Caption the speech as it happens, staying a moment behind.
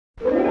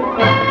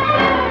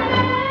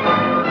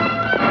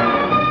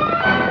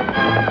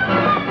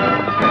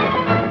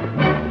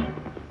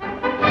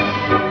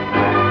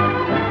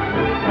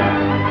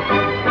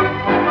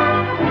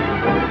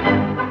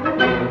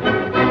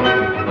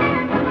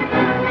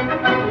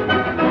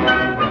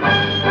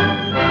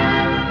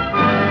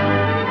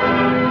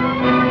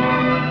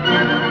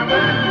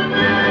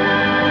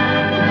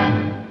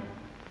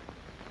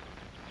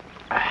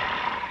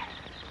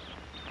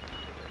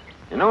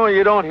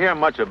you don't hear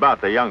much about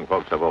the young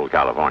folks of old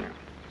California.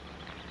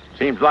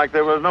 Seems like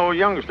there was no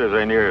youngsters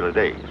in the early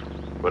days.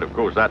 But of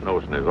course that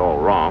notion is all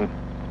wrong,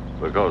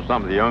 because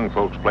some of the young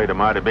folks played a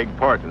mighty big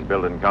part in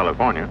building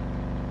California.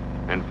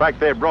 In fact,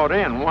 they brought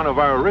in one of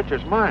our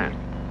richest mines.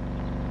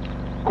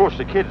 Of course,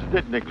 the kids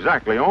didn't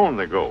exactly own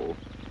the gold,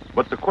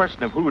 but the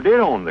question of who did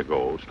own the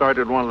gold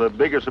started one of the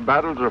biggest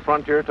battles of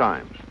frontier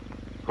times.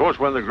 Of course,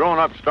 when the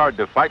grown-ups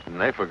started fighting,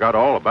 they forgot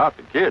all about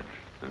the kids.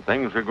 And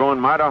things were going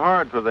mighty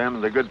hard for them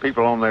and the good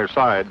people on their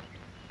side,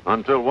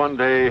 until one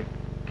day,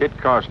 Kit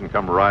Carson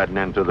come riding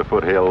into the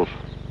foothills.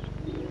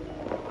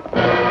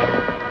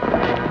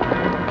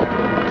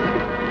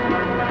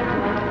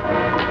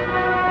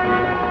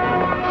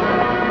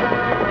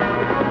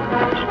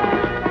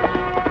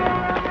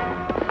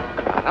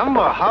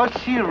 Caramba, how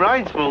she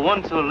rides for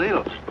one so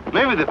little.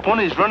 Maybe the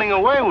pony's running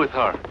away with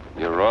her.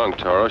 You're wrong,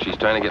 Toro. She's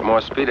trying to get more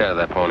speed out of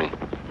that pony.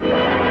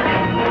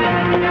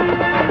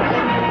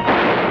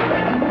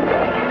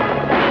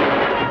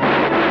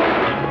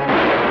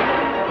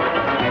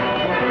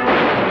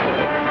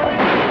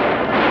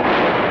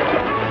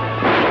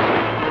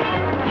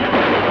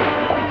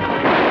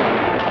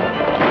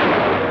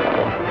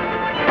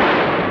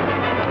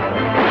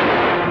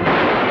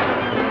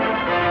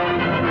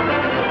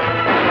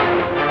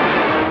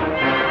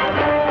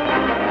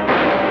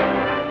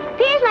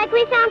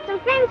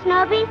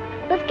 Snobby,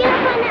 let's get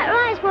up on that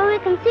rise where we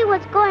can see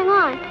what's going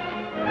on.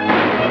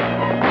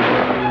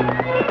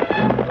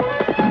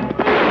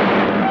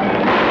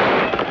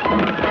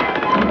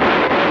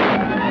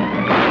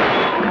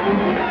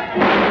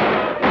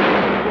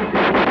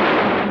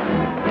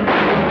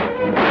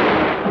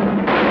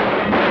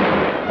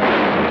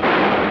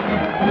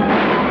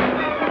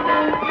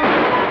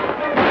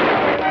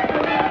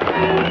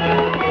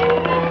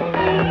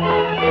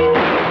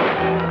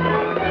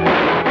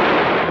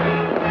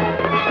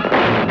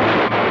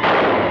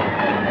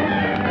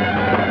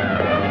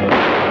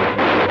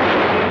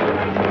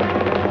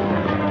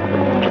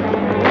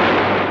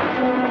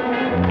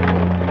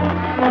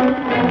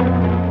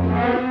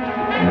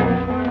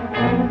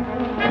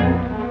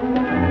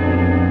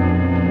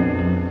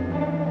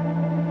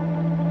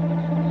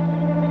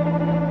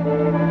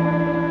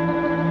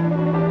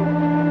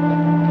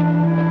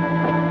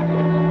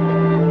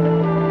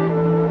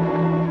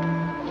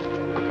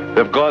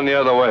 They've gone the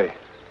other way.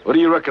 What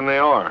do you reckon they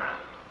are?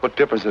 What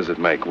difference does it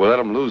make? We'll let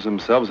them lose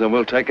themselves, and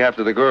we'll take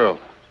after the girl.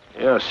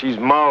 Yeah, she's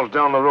miles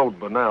down the road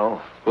by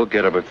now. We'll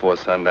get her before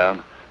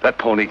sundown. That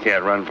pony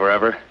can't run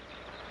forever.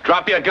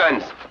 Drop your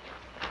guns.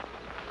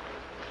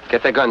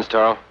 Get the guns,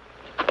 Toro.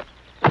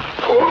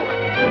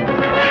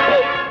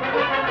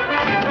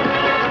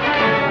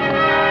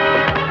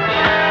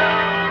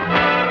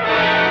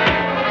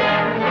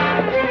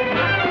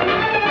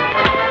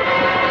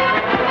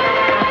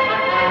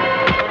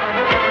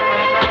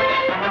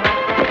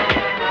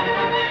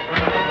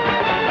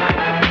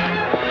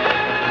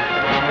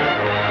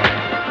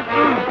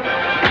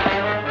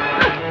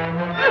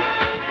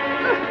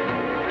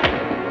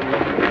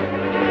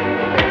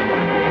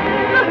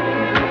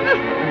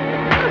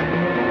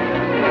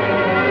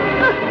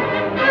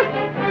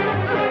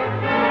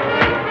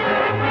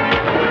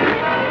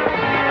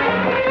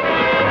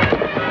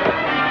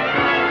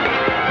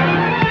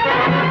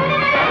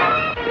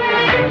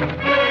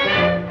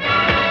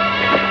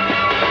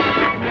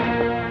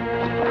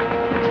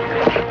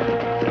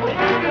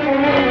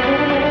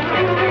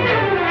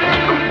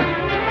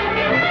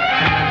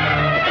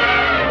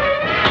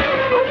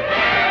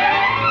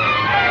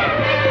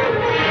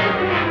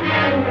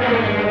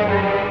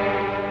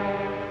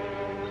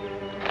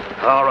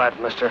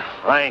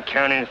 I ain't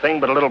carrying anything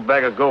but a little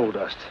bag of gold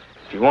dust.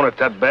 If you want it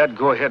that bad,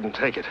 go ahead and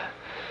take it.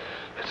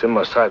 It's in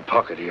my side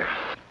pocket here.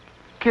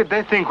 Kid,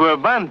 they think we're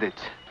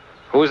bandits.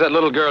 Who was that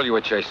little girl you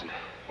were chasing?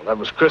 Well, that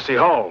was Chrissy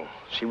Hall.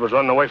 She was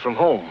running away from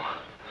home.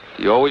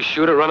 Do you always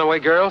shoot at runaway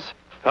girls?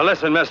 Now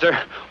listen, mister.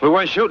 We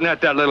weren't shooting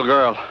at that little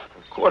girl.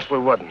 Of course we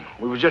wasn't.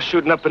 We were just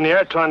shooting up in the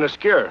air trying to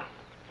scare her,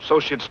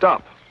 so she'd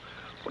stop.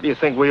 What do you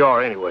think we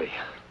are, anyway?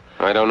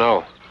 I don't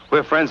know.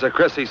 We're friends of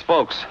Chrissy's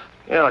folks.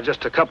 Yeah,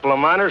 just a couple of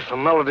miners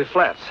from Melody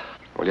Flats.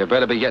 Well, you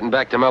better be getting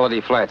back to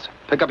Melody Flats.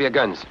 Pick up your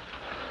guns.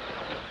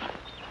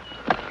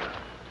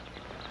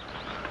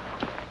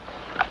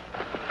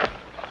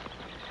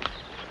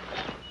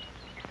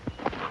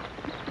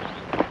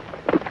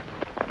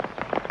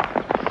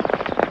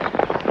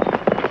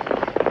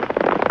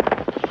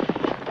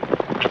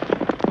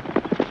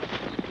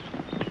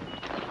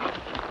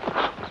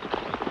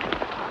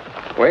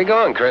 Where you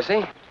going,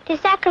 Chrissy? To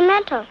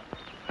Sacramento.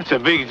 It's a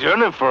big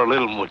journey for a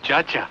little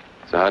muchacha.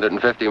 It's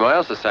 150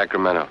 miles to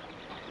Sacramento.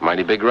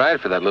 Mighty big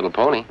ride for that little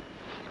pony.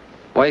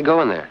 Why you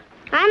going there?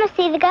 I must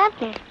see the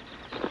governor.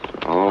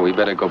 Oh, we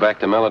better go back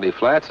to Melody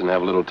Flats and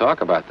have a little talk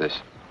about this.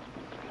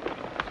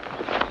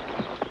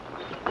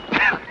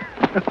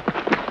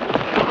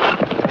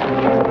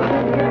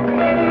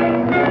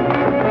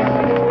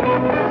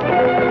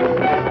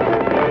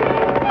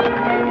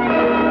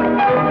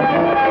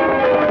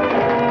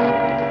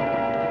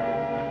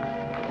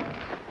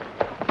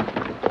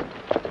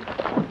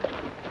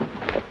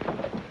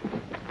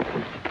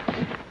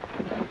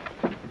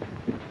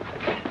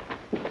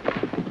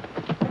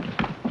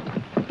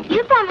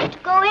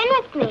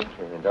 expect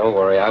me? Don't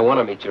worry, I want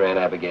to meet your Aunt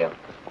Abigail.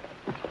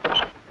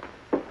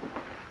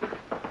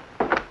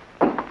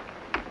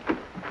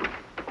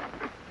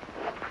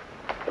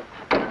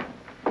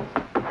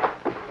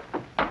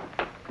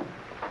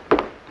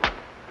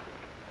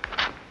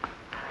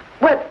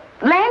 Well,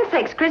 land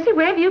sakes, Chrissy,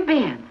 where have you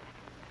been?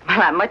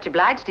 Well, I'm much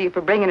obliged to you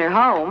for bringing her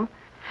home.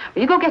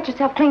 Well, you go get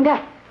yourself cleaned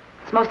up.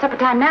 It's most supper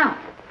time now.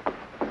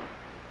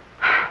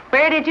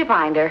 Where did you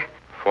find her?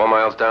 4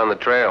 miles down the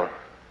trail.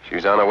 She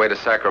was on her way to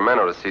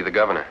Sacramento to see the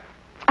governor.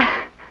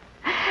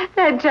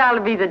 That child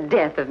will be the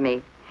death of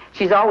me.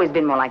 She's always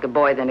been more like a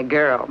boy than a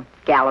girl,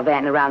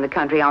 gallivanting around the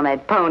country on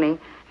that pony.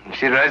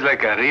 She rides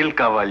like a real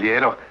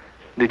caballero.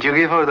 Did you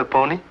give her the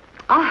pony?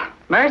 Oh,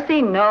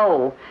 mercy,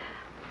 no.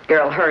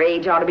 Girl her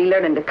age ought to be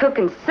learning to cook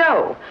and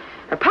sew.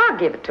 Her pa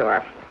gave it to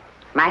her.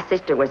 My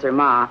sister was her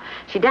ma.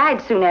 She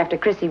died soon after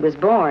Chrissy was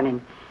born,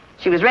 and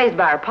she was raised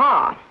by her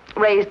pa.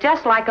 Raised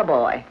just like a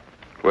boy.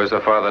 Where's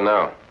her father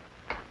now?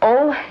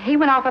 Oh, he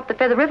went off up the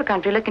Feather River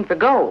country looking for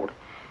gold.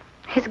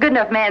 He's a good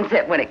enough man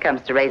set when it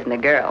comes to raising a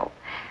girl.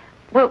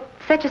 Well,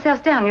 set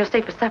yourselves down. You'll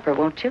stay for supper,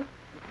 won't you?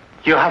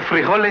 You have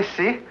frijoles,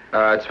 see?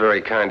 It's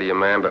very kind of you,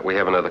 ma'am, but we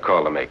have another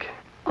call to make.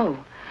 Oh,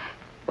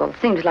 well, it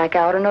seems like I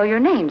ought to know your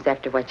names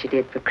after what you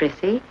did for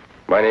Chrissy.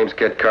 My name's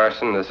Kit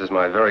Carson. This is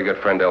my very good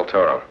friend, El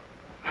Toro.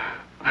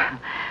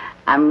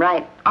 I'm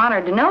right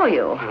honored to know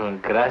you.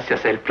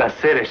 Gracias, el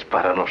placer es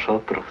para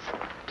nosotros.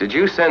 Did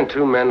you send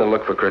 2 men to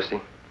look for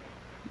Chrissy?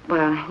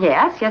 Well,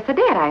 yes, I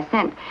did. I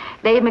sent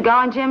Dave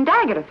McGaw and Jim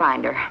Dagger to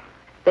find her.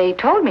 They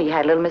told me you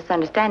had a little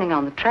misunderstanding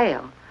on the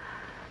trail.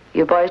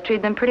 You boys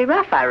treated them pretty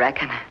rough, I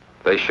reckon.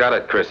 They shot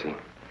at Chrissy.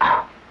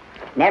 Oh,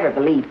 never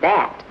believed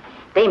that.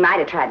 They might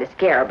have tried to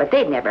scare her, but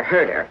they'd never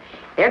hurt her.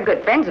 They're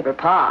good friends of her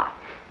pa.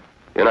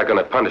 You're not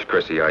going to punish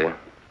Chrissy, are you?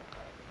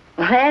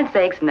 Well, land's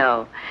sakes,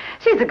 no.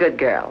 She's a good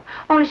girl.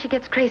 Only she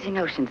gets crazy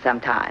notions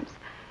sometimes.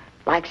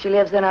 Like she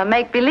lives in a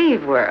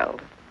make-believe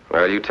world.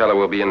 Well, you tell her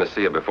we'll be in to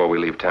see her before we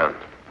leave town.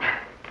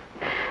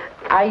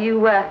 Are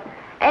you,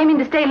 aiming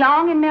to stay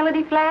long in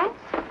Melody Flats?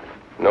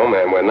 No,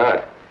 ma'am, we're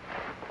not.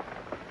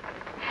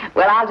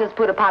 Well, I'll just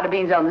put a pot of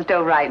beans on the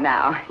stove right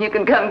now. You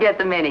can come get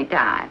them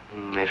anytime.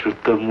 Eso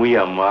está muy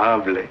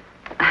amable.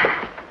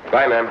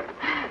 Bye, ma'am.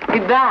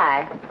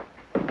 Goodbye.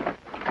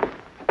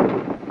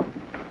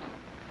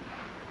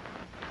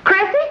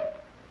 Chrissy,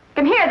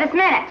 come here this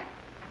minute.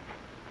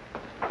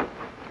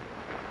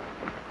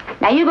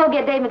 Now, you go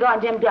get Dave McGaw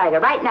and Jim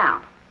Dagger right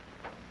now.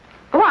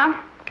 Go on.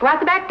 Go out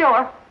the back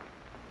door.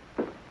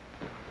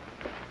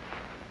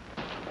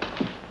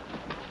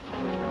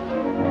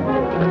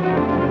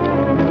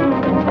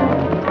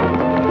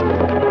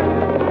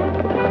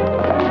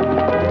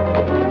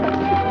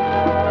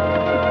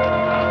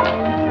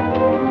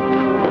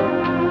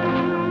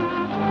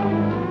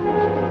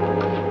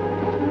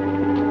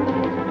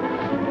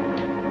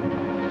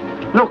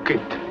 Look,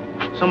 it.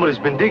 Somebody's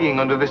been digging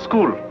under the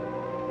school.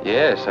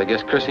 Yes, I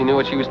guess Chrissy knew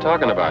what she was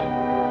talking about.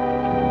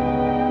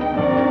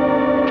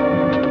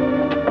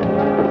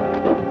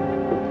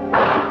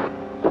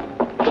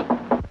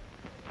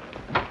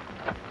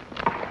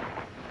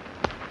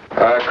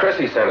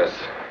 Chrissy sent us.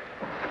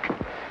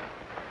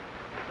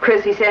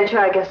 Chrissy sent you.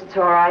 I guess it's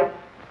all right.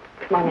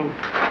 Come on in.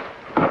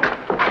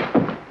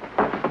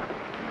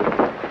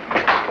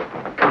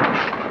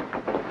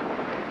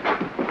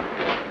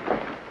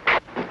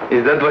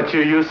 Is that what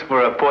you use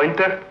for a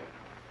pointer?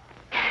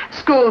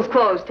 School's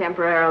closed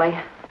temporarily.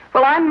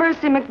 Well, I'm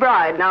Mercy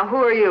McBride. Now, who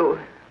are you?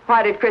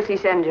 Why did Chrissy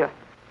send you?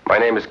 My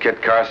name is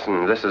Kit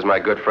Carson. This is my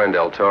good friend,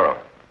 El Toro.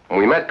 When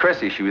we met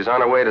Chrissy, she was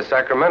on her way to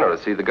Sacramento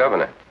to see the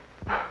governor.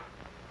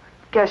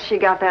 Guess she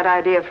got that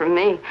idea from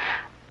me.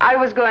 I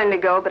was going to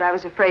go, but I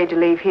was afraid to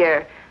leave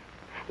here.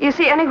 You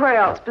see, anywhere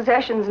else,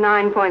 possession's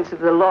 9 points of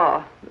the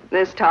law.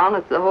 This town,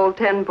 it's the whole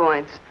 10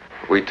 points.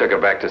 We took her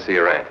back to see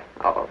her aunt.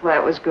 Oh,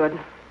 that was good.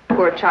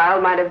 Poor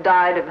child might have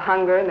died of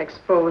hunger and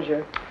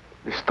exposure.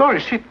 The story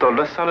she told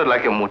us sounded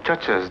like a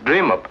muchacha's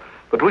dream up,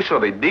 but we saw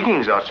the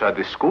diggings outside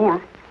the school.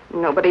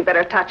 Nobody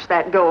better touch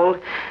that gold.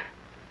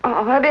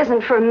 Oh, it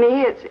isn't for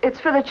me.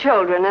 It's for the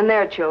children and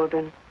their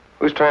children.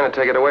 Who's trying to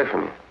take it away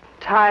from you?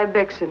 Ty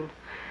Bixon.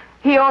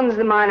 He owns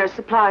the miner's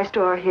supply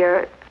store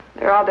here.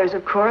 There are others,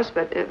 of course,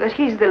 but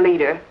he's the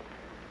leader.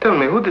 Tell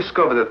me, who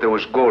discovered that there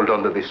was gold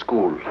under the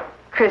school?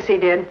 Chrissy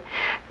did.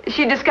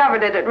 She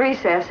discovered it at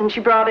recess, and she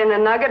brought in a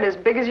nugget as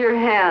big as your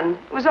hand.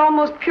 It was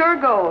almost pure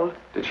gold.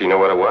 Did she know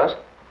what it was?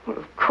 Well,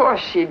 of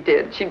course she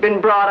did. She'd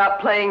been brought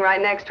up playing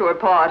right next to her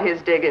pa at his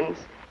diggings.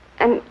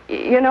 And,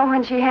 you know,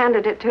 when she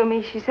handed it to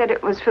me, she said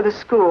it was for the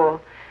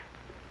school.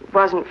 It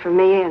wasn't for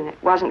me, and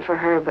it wasn't for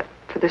her, but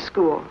for the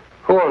school.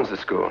 Who owns the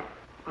school?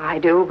 I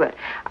do, but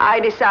I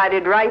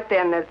decided right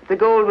then that the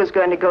gold was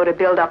going to go to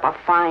build up a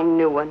fine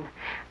new one.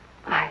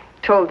 I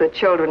told the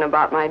children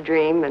about my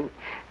dream, and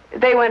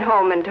they went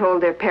home and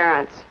told their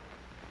parents.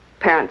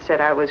 Parents said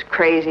I was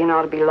crazy and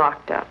ought to be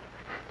locked up.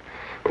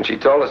 When she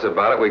told us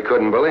about it, we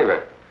couldn't believe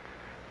her.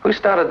 Who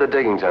started the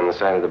diggings on the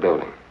side of the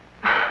building?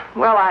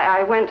 Well,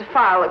 I went to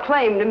file a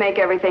claim to make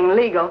everything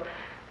legal.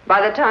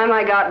 By the time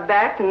I got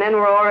back, the men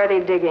were already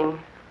digging.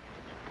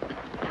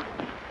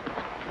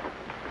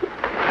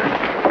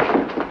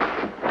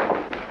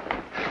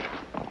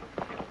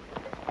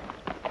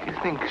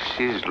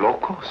 she's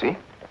loco, see?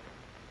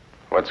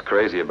 What's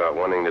crazy about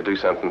wanting to do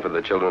something for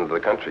the children of the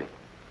country?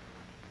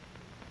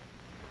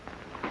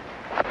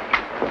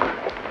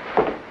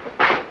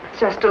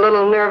 Just a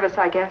little nervous,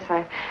 I guess.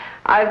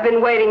 I've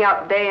been waiting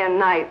up day and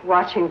night,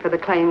 watching for the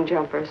claim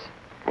jumpers.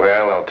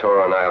 Well,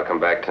 Toro and I'll come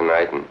back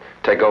tonight and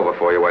take over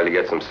for you while you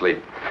get some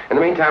sleep. In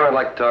the meantime, I'd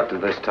like to talk to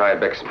this Ty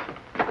Bixson.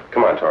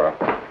 Come on, Toro.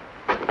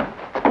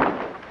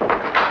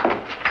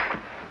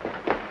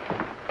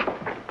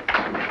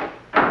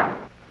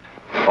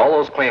 All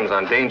those claims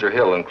on Danger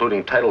Hill,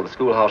 including title to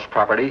schoolhouse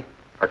property,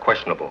 are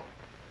questionable.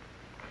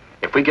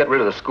 If we get rid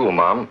of the school,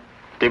 Mom,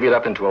 divvy it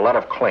up into a lot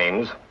of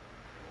claims,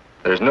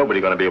 there's nobody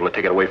going to be able to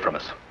take it away from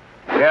us.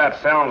 Yeah,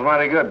 it sounds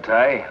mighty good,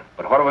 Ty.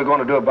 But what are we going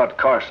to do about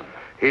Carson?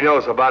 He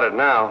knows about it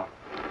now.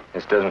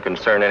 This doesn't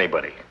concern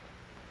anybody,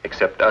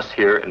 except us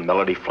here in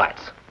Melody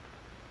Flats.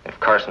 If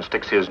Carson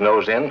sticks his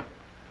nose in,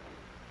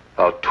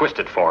 I'll twist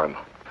it for him.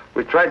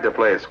 We tried to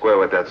play it square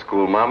with that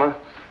school, Mama.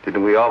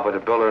 Didn't we offer to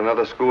build her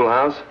another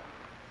schoolhouse?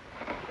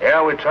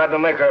 Yeah, we tried to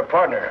make her a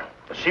partner,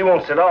 but she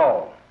wants it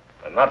all.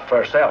 And not for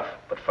herself,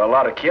 but for a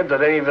lot of kids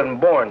that ain't even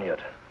born yet.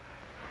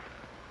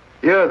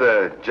 You're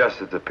the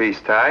justice of the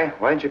peace, Ty.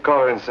 Why didn't you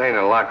call her insane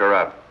and lock her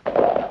up?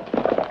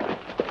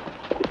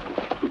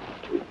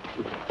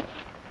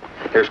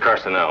 Here's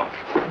Carson now.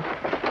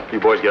 You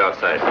boys get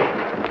outside.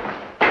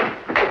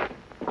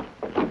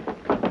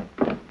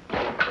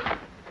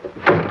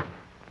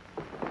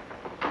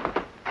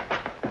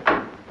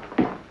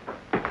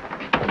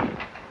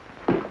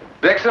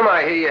 Bixum,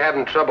 I hear you're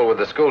having trouble with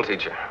the school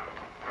teacher.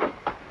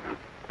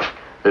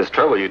 This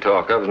trouble you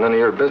talk of is none of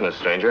your business,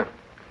 stranger.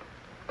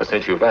 But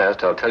since you've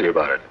asked, I'll tell you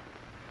about it.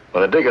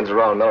 When the diggings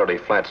around Melody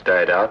Flats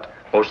died out,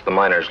 most of the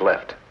miners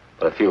left,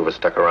 but a few of us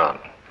stuck around.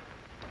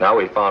 Now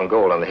we found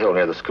gold on the hill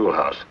near the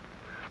schoolhouse.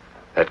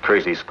 That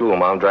crazy school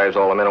mom drives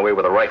all the men away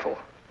with a rifle.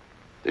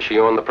 Does she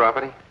own the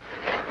property?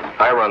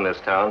 I run this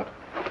town.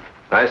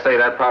 I say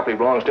that property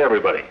belongs to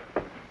everybody.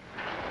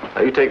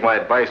 Now you take my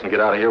advice and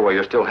get out of here while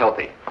you're still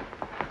healthy.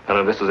 None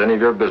of this is any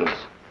of your business.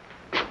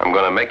 I'm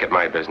going to make it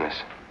my business.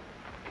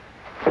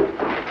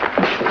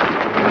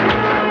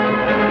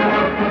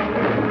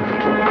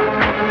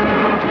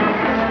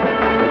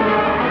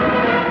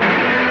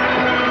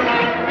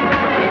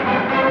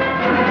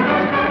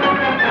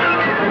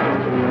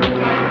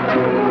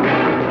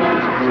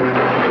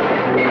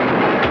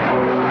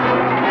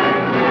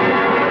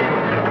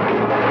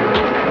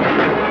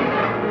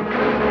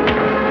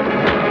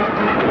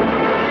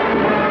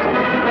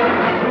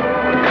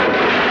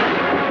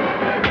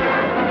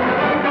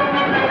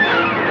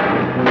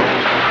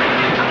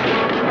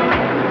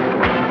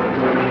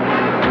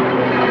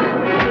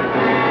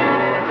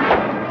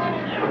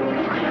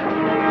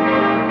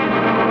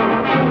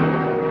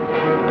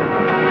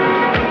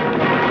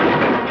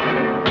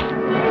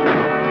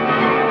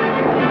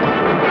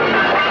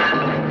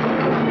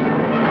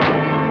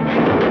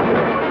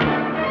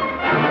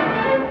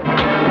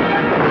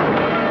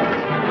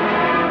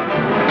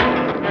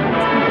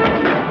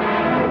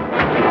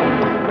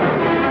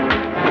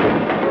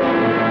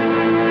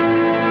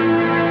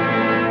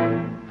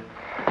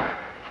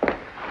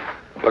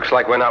 Looks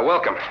like we're not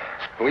welcome.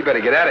 We better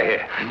get out of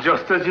here.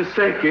 Just as you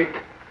say, Kate.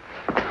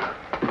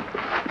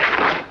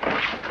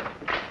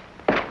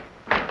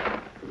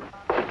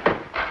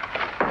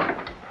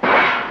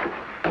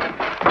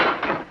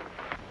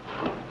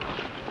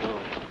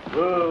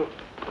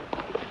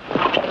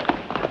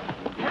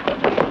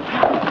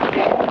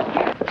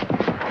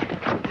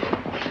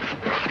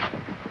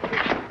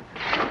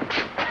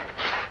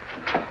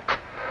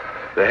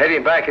 They're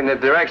heading back in the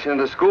direction of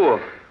the school.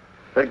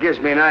 That gives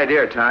me an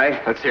idea,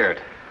 Ty. Let's hear it.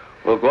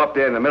 We'll go up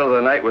there in the middle of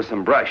the night with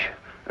some brush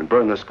and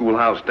burn the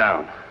schoolhouse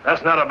down.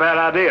 That's not a bad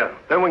idea.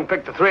 Then we can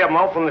pick the three of them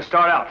off when they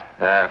start out.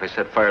 If we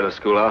set fire to the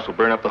schoolhouse, we'll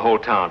burn up the whole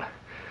town.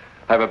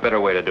 I have a better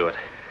way to do it.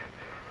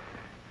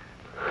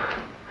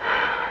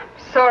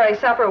 Sorry,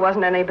 supper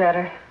wasn't any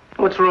better.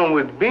 What's wrong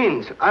with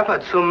beans? I've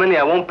had so many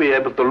I won't be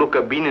able to look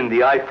a bean in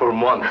the eye for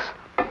months.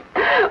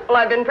 Well,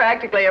 I've been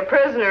practically a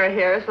prisoner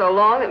here so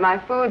long that my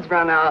food's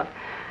run out.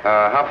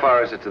 How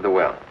far is it to the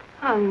well?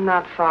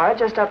 Not far,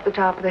 just up the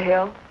top of the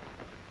hill.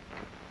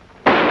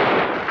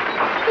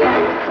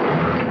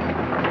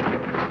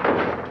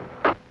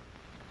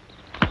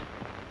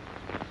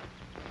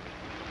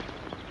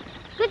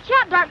 Good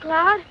shot, Dark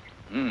Cloud.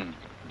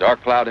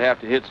 Dark Cloud have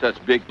to hit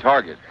such big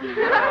target.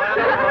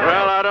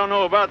 Well, I don't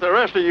know about the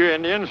rest of you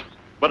Indians,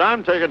 but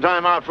I'm taking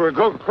time out for a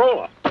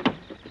Coca-Cola.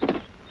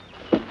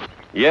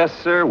 Yes,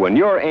 sir, when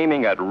you're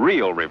aiming at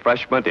real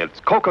refreshment, it's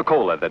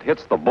Coca-Cola that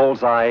hits the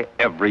bullseye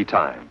every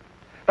time.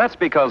 That's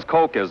because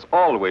Coke is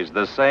always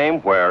the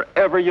same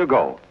wherever you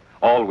go.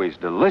 Always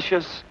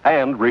delicious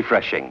and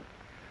refreshing.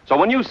 So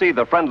when you see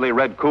the friendly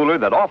red cooler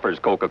that offers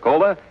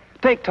Coca-Cola,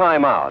 take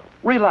time out,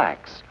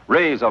 relax,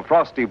 raise a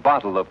frosty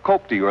bottle of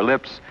Coke to your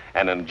lips,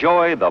 and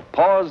enjoy the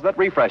pause that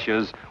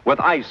refreshes with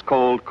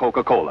ice-cold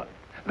Coca-Cola.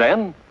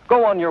 Then,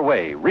 go on your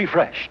way,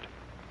 refreshed.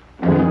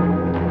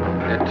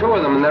 There are two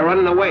of them, and they're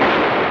running away.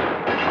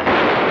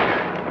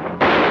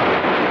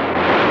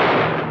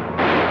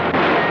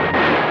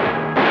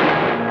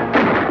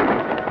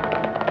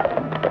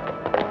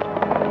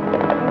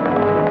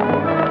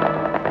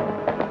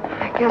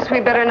 Guess we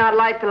better not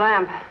light the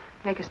lamp.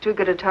 Make us too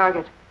good a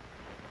target.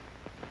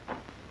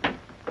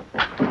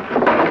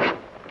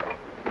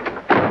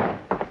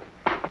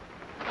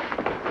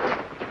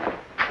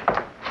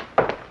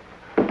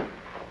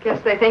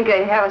 Guess they think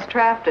they have us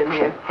trapped in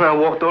here. I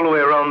walked all the way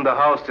around the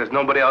house. There's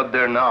nobody out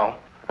there now.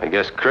 I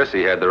guess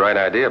Chrissy had the right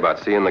idea about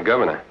seeing the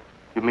governor.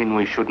 You mean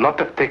we should not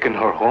have taken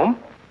her home?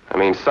 I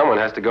mean, someone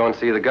has to go and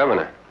see the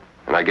governor.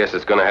 And I guess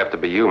it's going to have to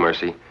be you,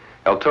 Mercy.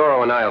 El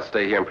Toro and I'll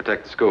stay here and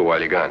protect the school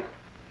while you're gone.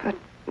 But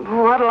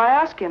what'll I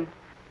ask him?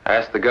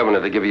 Ask the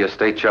governor to give you a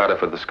state charter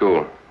for the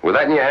school. With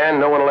that in your hand,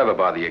 no one will ever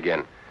bother you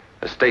again.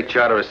 A state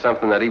charter is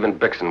something that even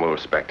Bixen will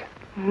respect.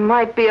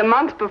 Might be a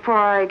month before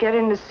I get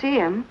in to see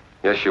him.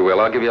 Yes, you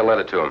will. I'll give you a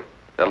letter to him.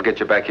 That'll get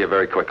you back here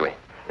very quickly.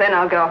 Then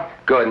I'll go.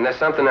 Good, and there's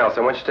something else.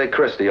 I want you to take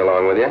Christy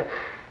along with you.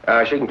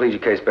 She can plead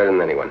your case better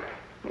than anyone.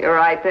 You're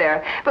right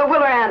there. But will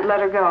her aunt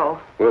let her go?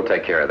 We'll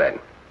take care of that.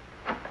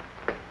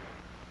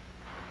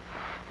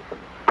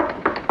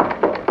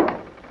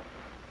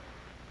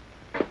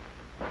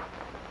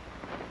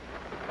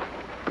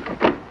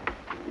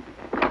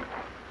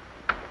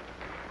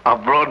 I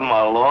brought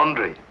my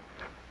laundry.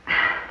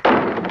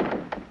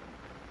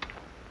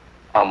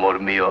 Amor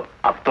mio,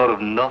 I've thought of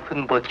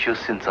nothing but you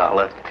since I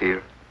left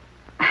here.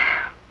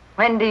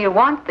 When do you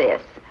want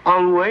this?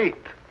 I'll wait.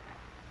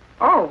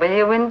 Oh, will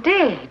you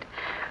indeed?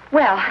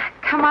 Well,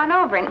 come on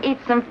over and eat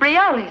some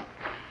frioles.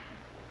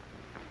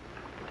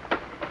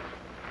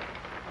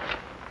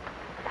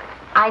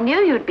 I knew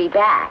you'd be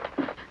back,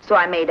 so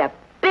I made a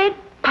big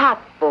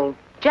pot full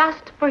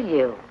just for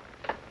you.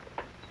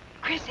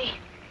 Chrissy!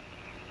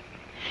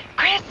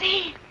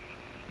 Chrissy!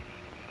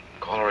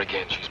 Call her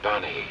again. She's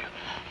bound to hear you.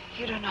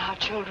 You don't know how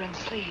children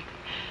sleep.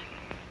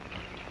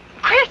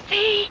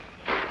 Chrissy!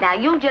 Now,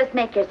 you just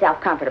make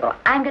yourself comfortable.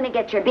 I'm going to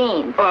get your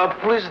beans.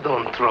 Please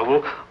don't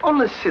trouble.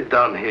 Only sit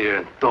down here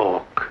and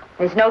talk.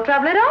 There's no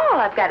trouble at all.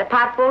 I've got a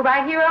pot full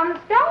right here on the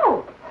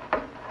stove.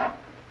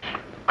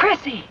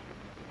 Chrissy!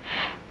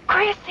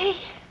 Chrissy!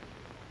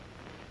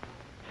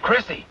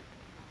 Chrissy!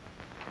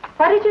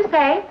 What did you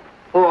say?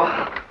 Oh,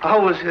 I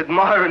was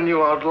admiring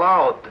you out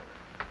loud.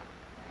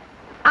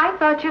 I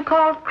thought you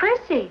called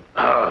Chrissy.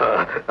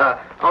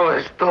 I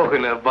was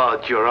talking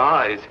about your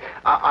eyes.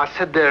 I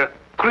said they're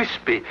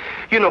crispy.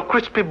 You know,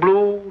 crispy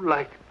blue,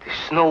 like the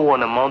snow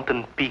on a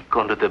mountain peak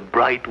under the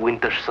bright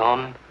winter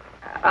sun.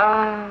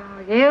 Oh,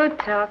 you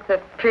talk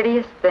the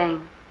prettiest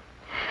thing.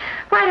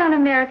 Why don't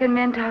American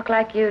men talk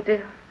like you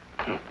do?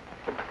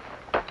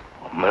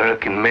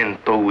 American men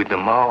talk with the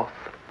mouth.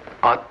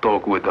 I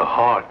talk with the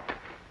heart.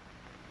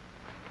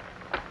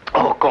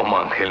 Oh, come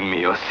on, Angel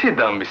mio. Sit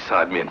down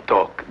beside me and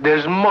talk.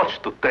 There's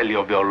much to tell you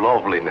of your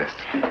loveliness.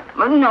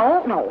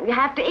 No, you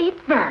have to eat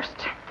first.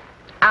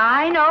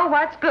 I know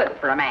what's good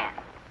for a man.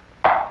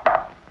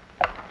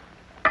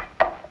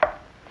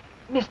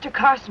 Mr.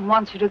 Carson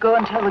wants you to go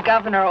and tell the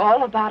governor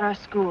all about our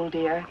school,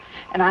 dear.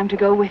 And I'm to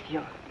go with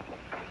you.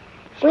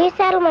 Will you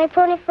saddle my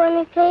pony for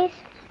me, please?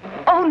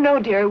 Oh, no,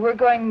 dear. We're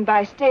going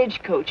by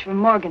stagecoach from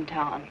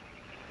Morgantown.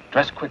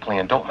 Dress quickly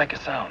and don't make a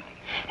sound.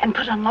 And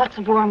put on lots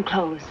of warm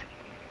clothes.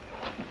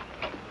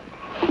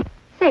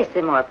 Say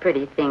some more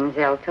pretty things,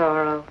 El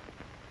Toro.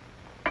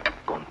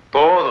 Con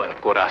todo el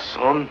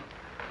corazón.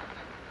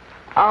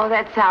 Oh,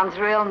 that sounds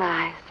real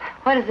nice.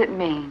 What does it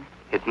mean?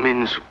 It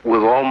means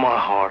with all my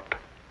heart.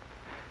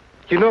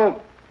 You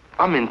know,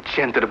 I'm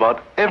enchanted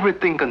about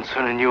everything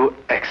concerning you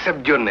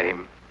except your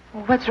name.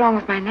 Well, what's wrong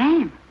with my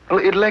name? Well,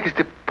 it lacks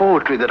the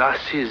poetry that I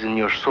see in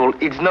your soul.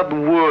 It's not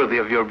worthy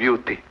of your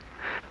beauty.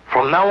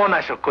 From now on,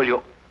 I shall call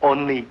you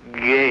only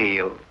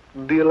Gail.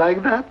 Do you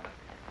like that?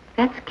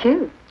 That's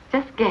cute.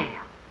 Just Gail.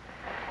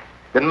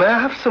 Then may I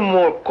have some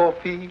more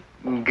coffee,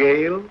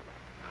 Gail?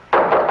 You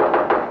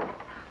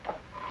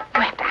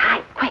have to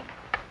hide, quick.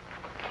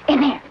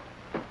 In here.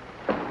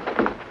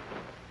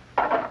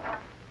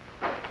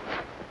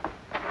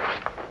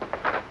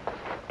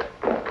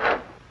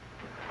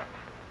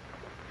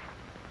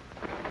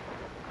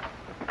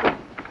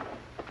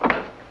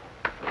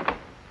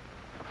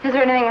 Is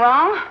there anything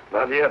wrong?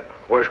 Not yet.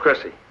 Where's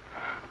Chrissy?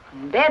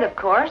 In bed, of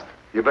course.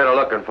 You better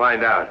look and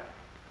find out.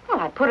 Well,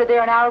 I put her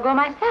there an hour ago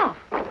myself.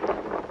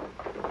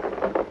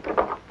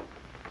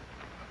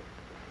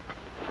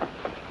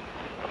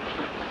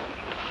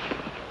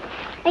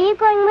 Are you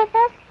going with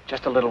us?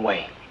 Just a little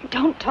way.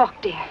 Don't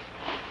talk, dear.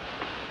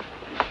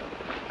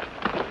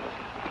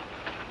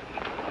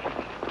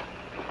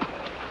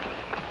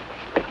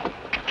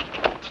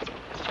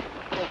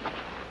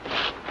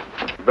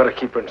 You better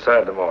keep her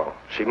inside tomorrow.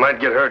 She might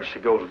get hurt if she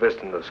goes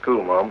visiting the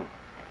school, Mom.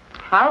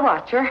 I'll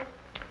watch her.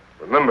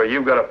 Remember,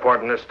 you've got a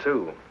part in this,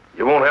 too.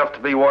 You won't have to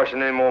be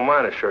washing any more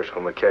minor shirts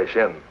when we cash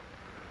in.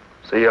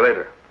 See you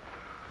later.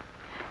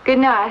 Good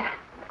night.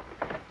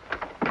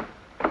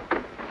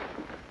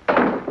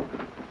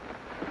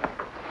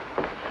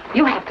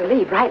 You have to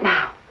leave right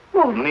now.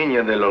 Oh,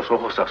 niña de los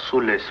ojos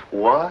azules,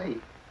 why?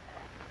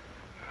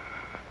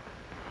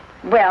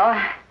 Well,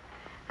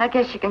 I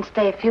guess you can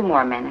stay a few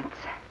more minutes.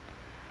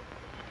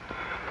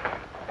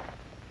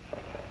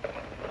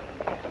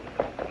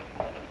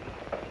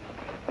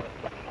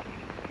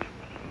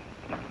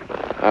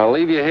 I'll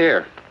leave you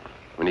here.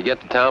 When you get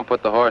to town,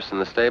 put the horse in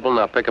the stable, and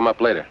I'll pick him up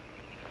later.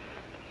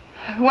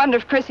 I wonder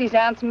if Chrissy's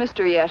aunt's missed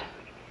her yet.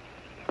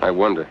 I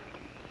wonder.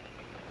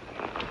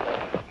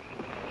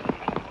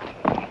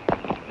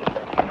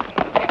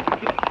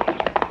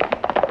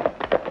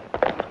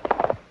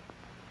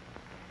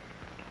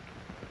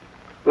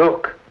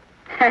 Look.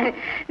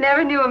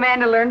 Never knew a man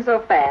to learn so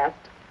fast.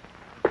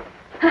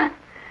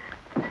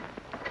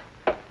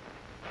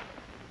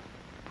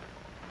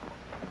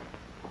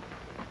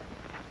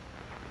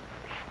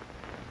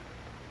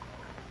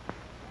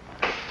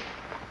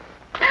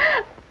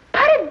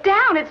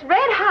 It's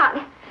red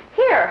hot.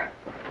 Here.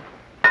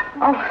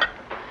 Oh,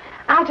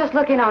 I'll just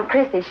look in on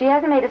Chrissy. She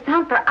hasn't made a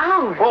sound for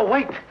hours. Oh,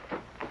 wait.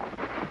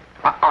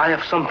 I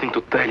have something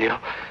to tell you.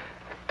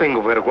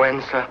 Tengo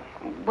vergüenza.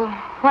 Well,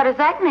 what does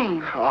that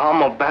mean?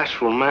 I'm a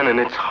bashful man, and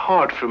it's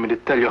hard for me to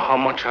tell you how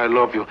much I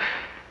love you.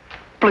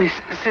 Please,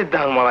 sit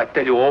down while I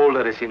tell you all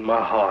that is in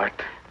my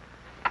heart.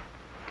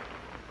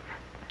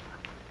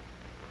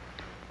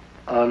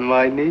 On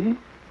my knee?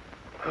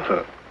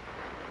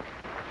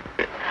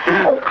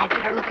 Oh, I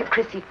better look at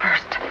Chrissy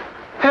first.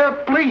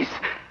 Please.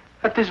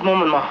 At this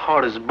moment, my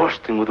heart is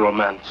bursting with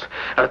romance.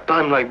 At a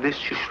time like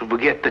this, you should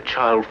forget the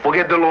child,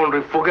 forget the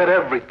laundry, forget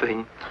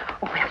everything.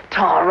 Oh, well,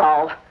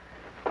 Toro.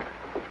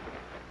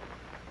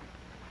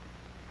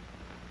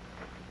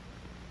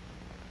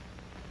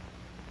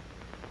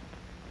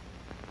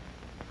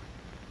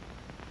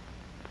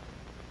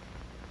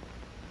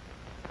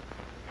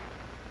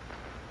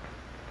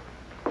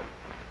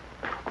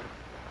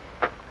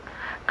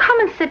 Come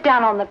and sit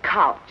down on the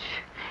couch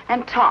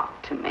and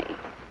talk to me.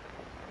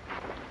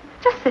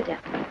 Just sit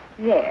down.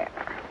 There.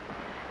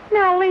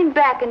 Now lean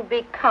back and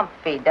be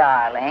comfy,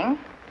 darling.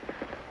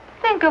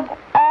 Think of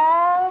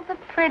all the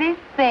pretty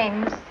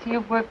things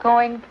you were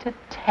going to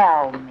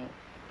tell me.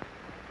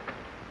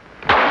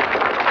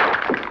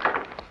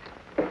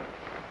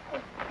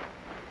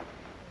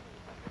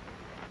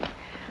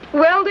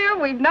 Well, dear,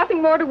 we've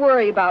nothing more to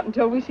worry about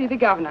until we see the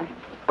governor.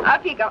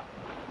 Up you go.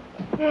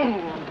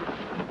 There.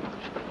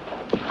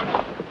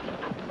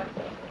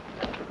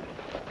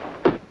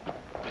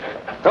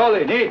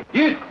 Tolly, need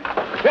you.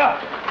 Yeah.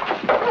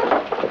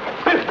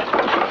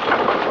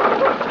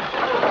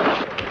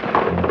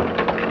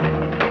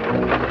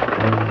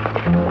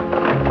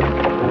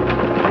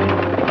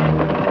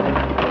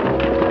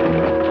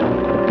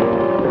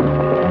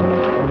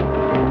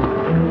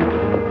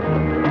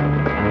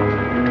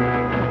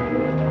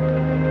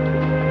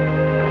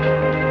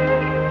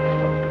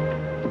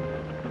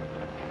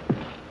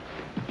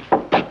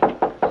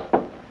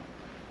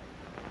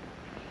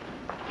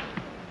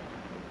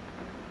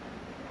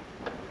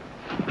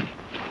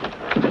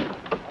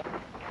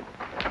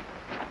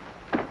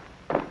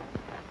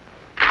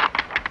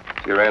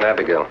 Aunt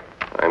Abigail.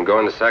 I'm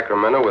going to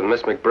Sacramento with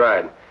Miss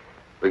McBride.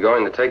 We're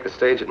going to take the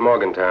stage at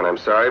Morgantown. I'm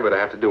sorry, but I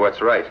have to do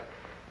what's right.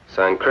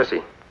 Signed,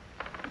 Chrissy.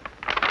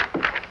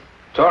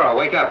 Toro,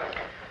 wake up.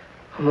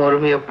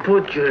 Romeo,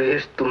 put your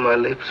ears to my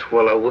lips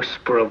while I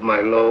whisper of my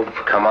love.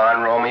 Come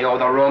on, Romeo.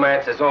 The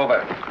romance is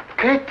over.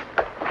 Kate?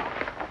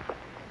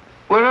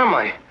 Where am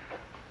I?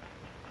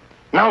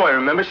 Now I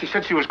remember she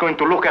said she was going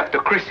to look after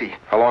Chrissy.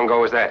 How long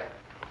ago was that?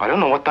 I don't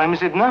know. What time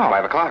is it now?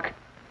 5 o'clock.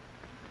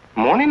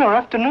 Morning or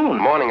afternoon?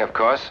 Morning, of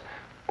course.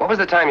 What was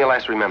the time you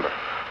last remember?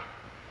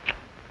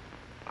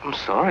 I'm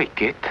sorry,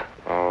 Kit.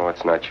 Oh,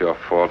 it's not your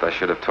fault. I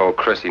should have told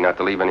Chrissy not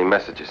to leave any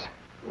messages.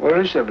 Where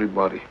is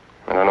everybody?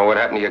 I don't know what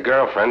happened to your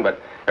girlfriend,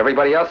 but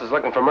everybody else is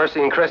looking for Mercy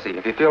and Chrissy.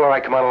 If you feel all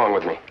right, come on along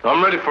with me.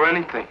 I'm ready for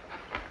anything.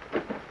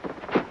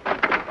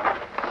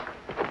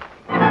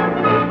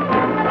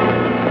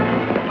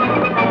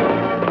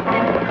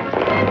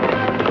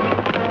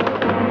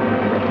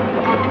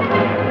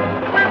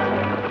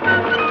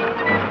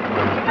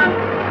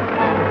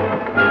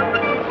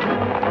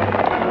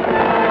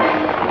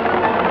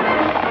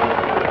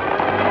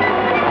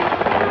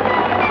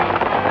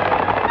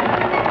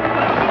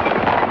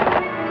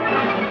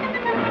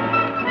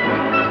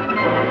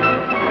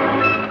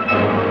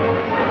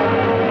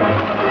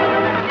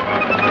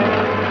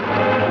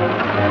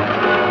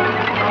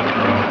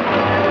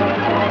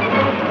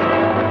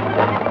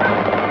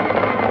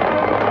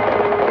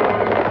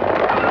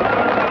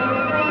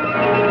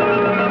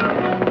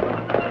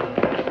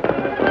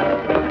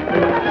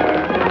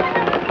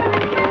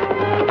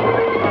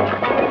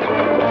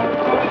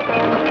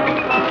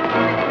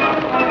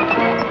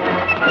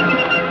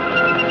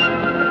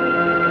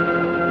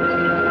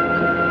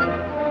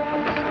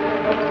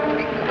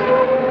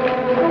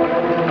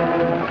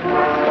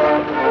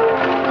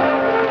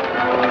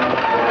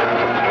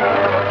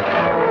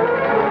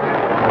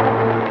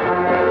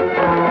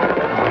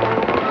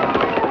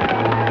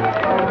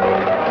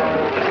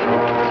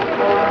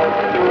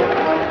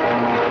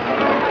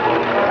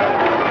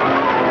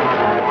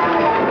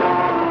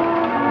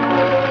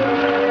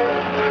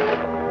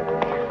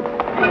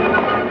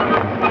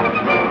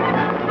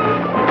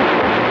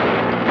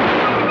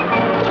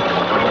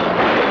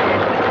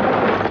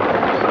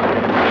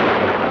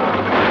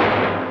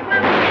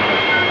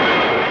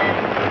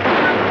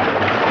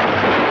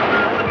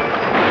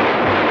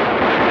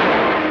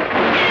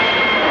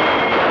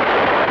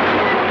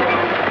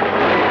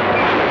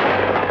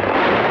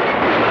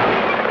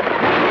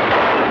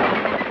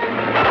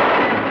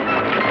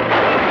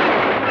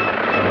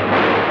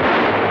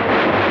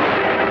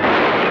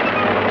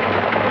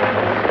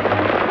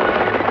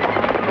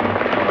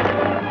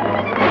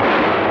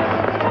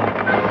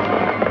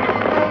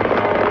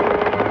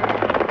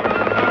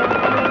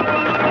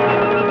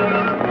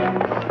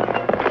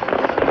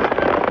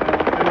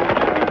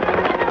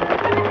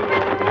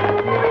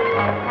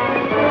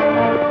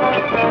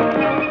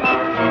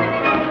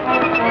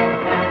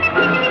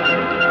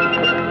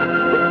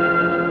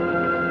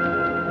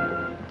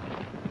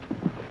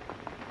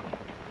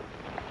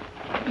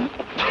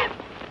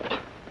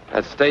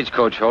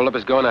 stagecoach holdup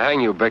is going to hang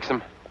you, Bixham.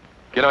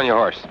 Get on your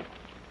horse.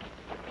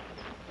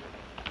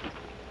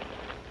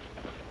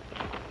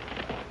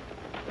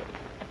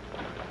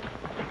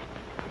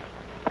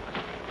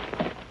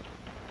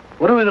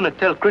 What are we going to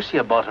tell Chrissy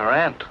about her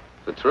aunt?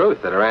 The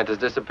truth, that her aunt has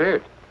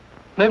disappeared.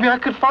 Maybe I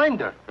could find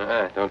her.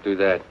 Don't do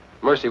that.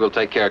 Mercy will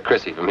take care of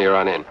Chrissy from here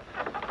on in.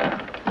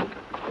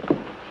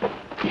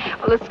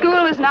 Well, the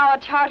school is now a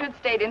chartered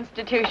state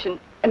institution,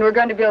 and we're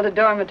going to build a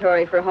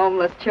dormitory for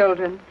homeless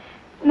children.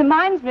 And the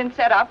mine's been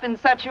set up in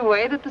such a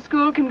way that the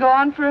school can go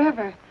on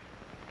forever.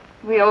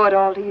 We owe it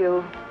all to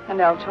you and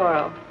El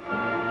Toro.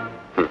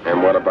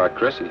 And what about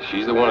Chrissy?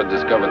 She's the one who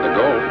discovered the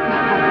gold.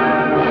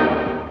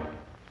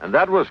 And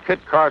that was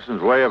Kit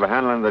Carson's way of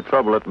handling the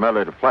trouble at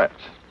Mellard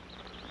Flats.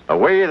 A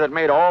way that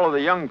made all of the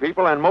young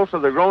people and most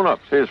of the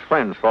grown-ups his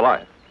friends for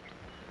life.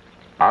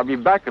 I'll be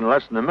back in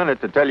less than a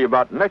minute to tell you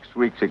about next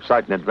week's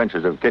exciting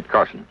adventures of Kit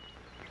Carson.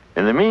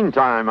 In the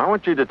meantime, I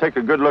want you to take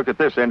a good look at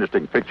this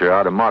interesting picture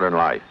out of modern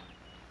life.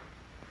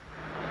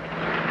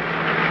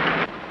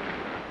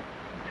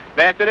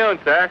 Good afternoon,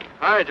 sir.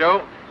 Hi,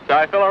 Joe. Shall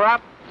I fill her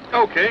up?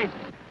 Okay.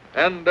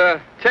 And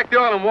check the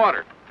oil and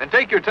water. And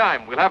take your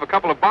time. We'll have a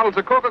couple of bottles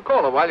of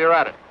Coca-Cola while you're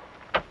at it.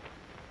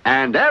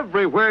 And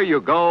everywhere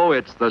you go,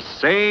 it's the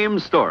same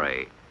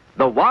story.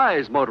 The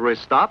wise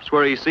motorist stops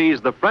where he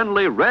sees the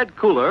friendly red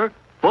cooler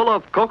full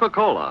of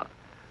Coca-Cola.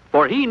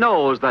 For he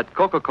knows that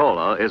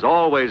Coca-Cola is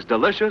always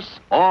delicious,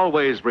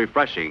 always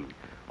refreshing,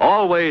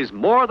 always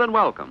more than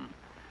welcome.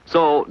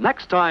 So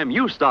next time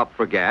you stop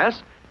for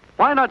gas,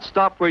 why not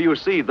stop where you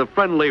see the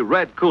friendly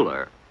red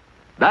cooler?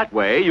 That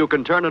way you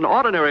can turn an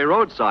ordinary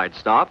roadside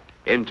stop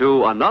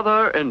into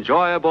another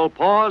enjoyable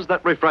pause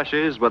that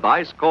refreshes with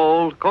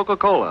ice-cold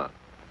Coca-Cola.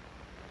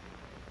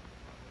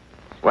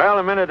 Well,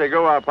 a minute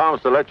ago, I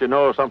promised to let you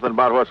know something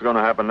about what's going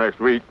to happen next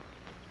week.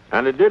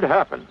 And it did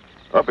happen,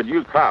 up at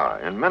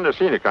Ukiah in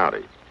Mendocino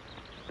County.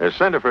 There's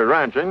Center for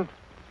Ranching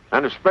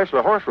and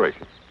especially horse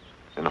racing.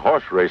 And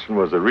horse racing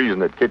was the reason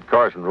that Kit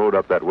Carson rode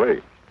up that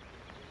way.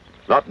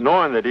 Not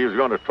knowing that he was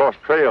going to cross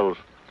trails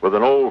with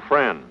an old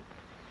friend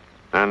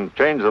and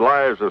change the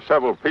lives of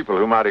several people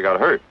who might have got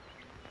hurt,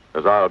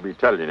 as I'll be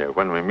telling you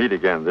when we meet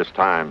again this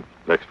time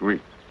next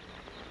week.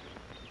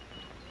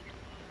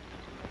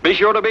 Be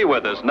sure to be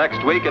with us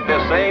next week at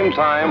this same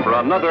time for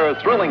another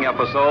thrilling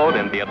episode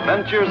in the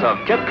adventures of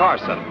Kit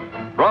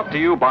Carson, brought to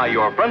you by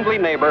your friendly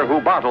neighbor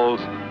who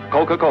bottles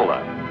Coca-Cola.